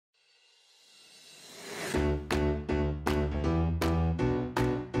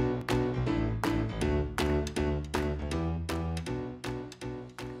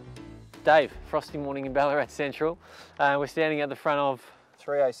Dave, frosty morning in Ballarat Central. We're standing at the front of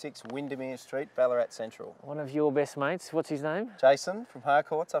 306 Windermere Street, Ballarat Central. one of your best mates. What's his name? Jason from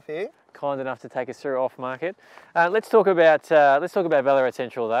Harcourt's up here. Kind enough to take us through off market. Let's talk about Ballarat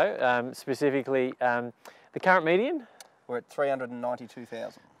Central though. Specifically, the current median. We're at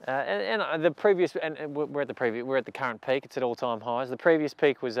 392,000. And the previous, we're at the current peak. It's at all-time highs. The previous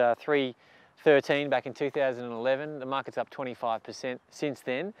peak was 313 back in 2011. The market's up 25% since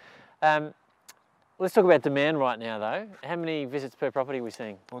then. Let's talk about demand right now though. How many visits per property are we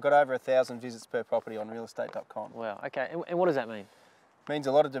seeing? We've got over 1,000 visits per property on realestate.com. Wow, okay. And what does that mean? It means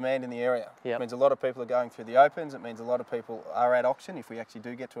a lot of demand in the area. Yep. It means a lot of people are going through the opens. It means a lot of people are at auction if we actually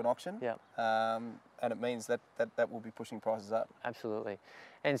do get to an auction. Yep. And it means that will be pushing prices up. Absolutely.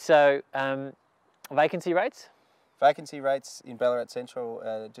 And so, vacancy rates? Vacancy rates in Ballarat Central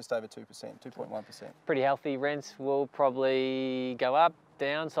are just over 2%, 2.1%. Pretty healthy. Rents will probably go up,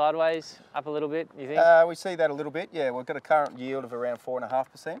 down, sideways, up a little bit, you think? We see that a little bit, yeah. We've got a current yield of around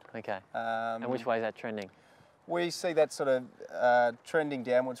 4.5%. Okay. And which way is that trending? We see that sort of trending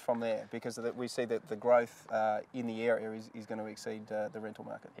downwards from there because we see that the growth in the area is going to exceed the rental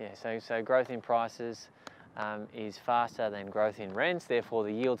market. Yeah, so growth in prices is faster than growth in rents, therefore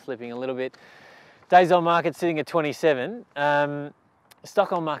the yield slipping a little bit. Days on market sitting at 27.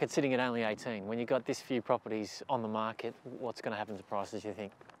 Stock on market sitting at only 18. When you've got this few properties on the market, what's going to happen to prices, you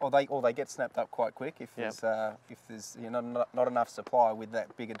think? Or they get snapped up quite quick if there's not enough supply with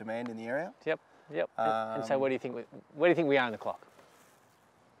that bigger demand in the area. Yep. And so where do you think we are in the clock?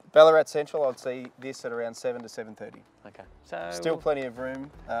 Ballarat Central, I'd see this at around 7 to 7:30. Okay. So still plenty of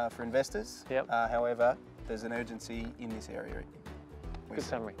room for investors. Yep. However, there's an urgency in this area. Good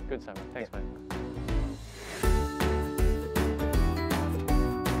summary. Thanks, mate.